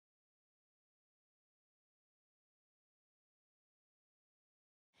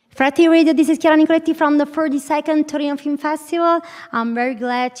Frati Radio, this is Chiara Nicoletti from the 42nd Torino Film Festival. I'm very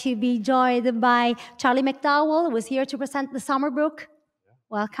glad to be joined by Charlie McDowell, who is here to present The Summer Book.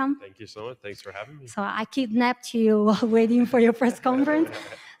 Welcome. Thank you so much. Thanks for having me. So I kidnapped you while waiting for your press conference.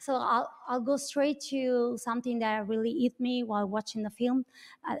 So I'll go straight to something that really hit me while watching the film,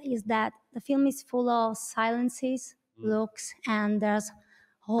 is that the film is full of silences, looks, and there's a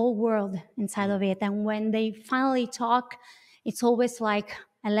whole world inside of it. And when they finally talk, it's always like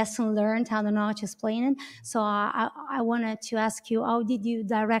a lesson learned. I don't know how to explain it. So I wanted to ask you, how did you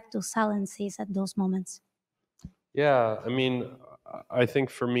direct those silences at those moments? Yeah, I mean, I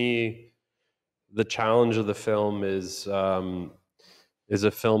think for me, the challenge of the film is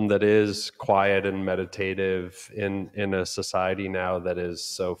a film that is quiet and meditative in a society now that is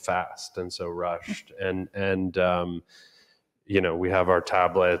so fast and so rushed. And you know, we have our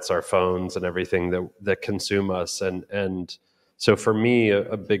tablets, our phones, and everything that consume us. And so for me,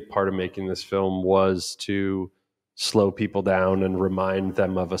 a big part of making this film was to slow people down and remind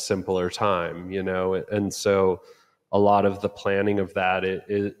them of a simpler time, you know? And so a lot of the planning of that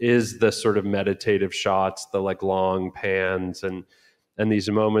is the sort of meditative shots, the like long pans and these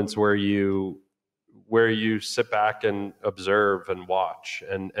moments where you sit back and observe and watch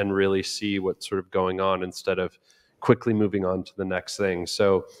and really see what's sort of going on instead of quickly moving on to the next thing.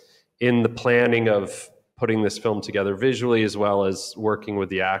 So in the planning of putting this film together visually, as well as working with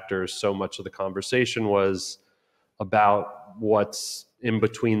the actors, so much of the conversation was about what's in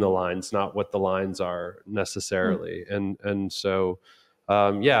between the lines, not what the lines are necessarily. And so,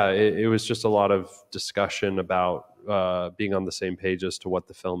 yeah, it was just a lot of discussion about being on the same page as to what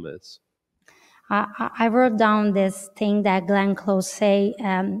the film is. I wrote down this thing that Glenn Close say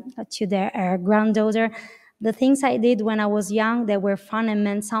to their granddaughter. The things I did when I was young that were fun and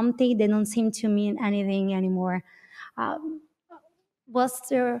meant something, they don't seem to mean anything anymore. Was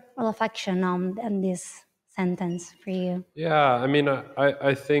there a reflection on this sentence for you? Yeah, I mean,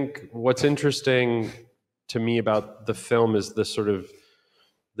 I think what's interesting to me about the film is the sort of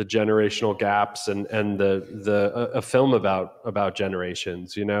the generational gaps and a film about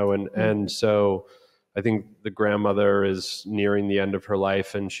generations, you know, and so I think the grandmother is nearing the end of her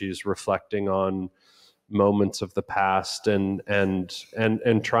life and she's reflecting on moments of the past and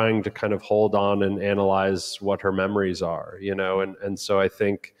trying to kind of hold on and analyze what her memories are, you know, and so I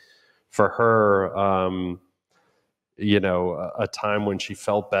think for her, you know, a time when she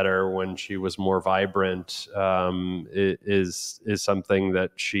felt better, when she was more vibrant, is something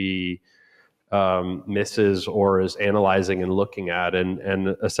that she misses or is analyzing and looking at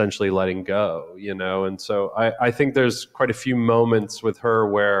and essentially letting go, you know. And so I think there's quite a few moments with her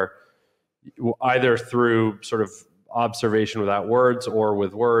where either through sort of observation without words or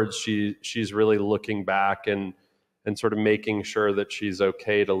with words, she's really looking back and sort of making sure that she's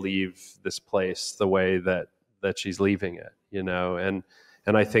okay to leave this place the way that she's leaving it, you know, and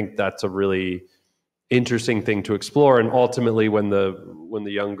I think that's a really interesting thing to explore. And ultimately, when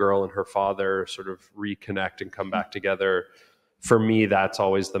the young girl and her father sort of reconnect and come back together, for me, that's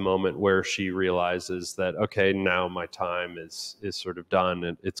always the moment where she realizes that, okay, now my time is sort of done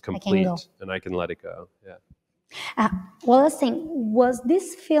and it's complete, and I can let it go. Yeah. Well, let's think. Was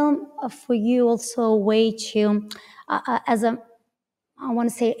this film for you also a way to, as a, I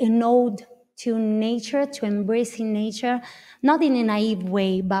want to say, an ode to nature, to embracing nature, not in a naive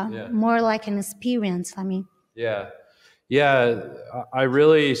way, but more like an experience? I mean, yeah. I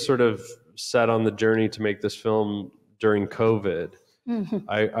really sort of set on the journey to make this film during COVID. Mm-hmm.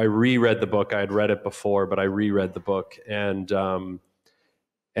 I reread the book. I had read it before, but I reread the book, and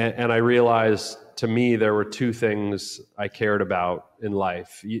I realized, to me, there were two things I cared about in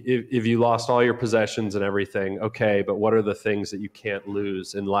life. If you lost all your possessions and everything, okay, but what are the things that you can't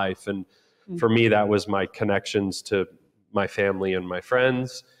lose in life? And for me, that was my connections to my family and my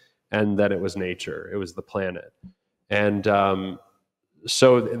friends, and then it was nature. It was the planet. And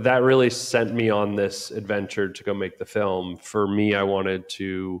so that really sent me on this adventure to go make the film. For me, I wanted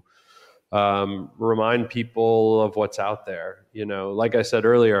to remind people of what's out there. You know, like I said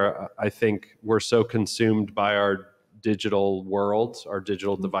earlier, I think we're so consumed by our digital worlds, our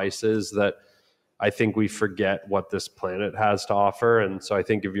digital devices, that I think we forget what this planet has to offer. And so I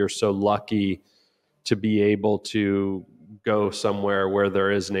think if you're so lucky to be able to go somewhere where there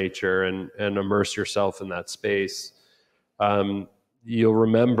is nature and immerse yourself in that space, you'll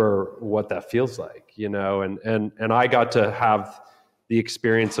remember what that feels like, you know, and I got to have the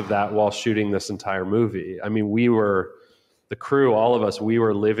experience of that while shooting this entire movie. I mean, we were, the crew, all of us, we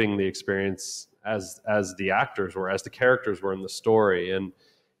were living the experience as the actors were, as the characters were in the story. And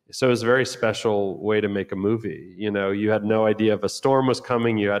So it was a very special way to make a movie. You know, you had no idea if a storm was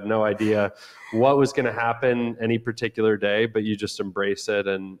coming. You had no idea what was going to happen any particular day, but you just embrace it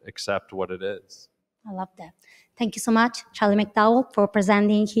and accept what it is. I love that. Thank you so much, Charlie McDowell, for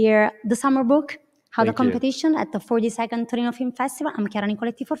presenting here the summer book, How the Competition, at the 42nd Torino Film Festival. I'm Chiara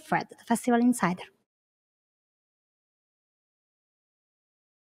Nicoletti for Fred, the Festival Insider.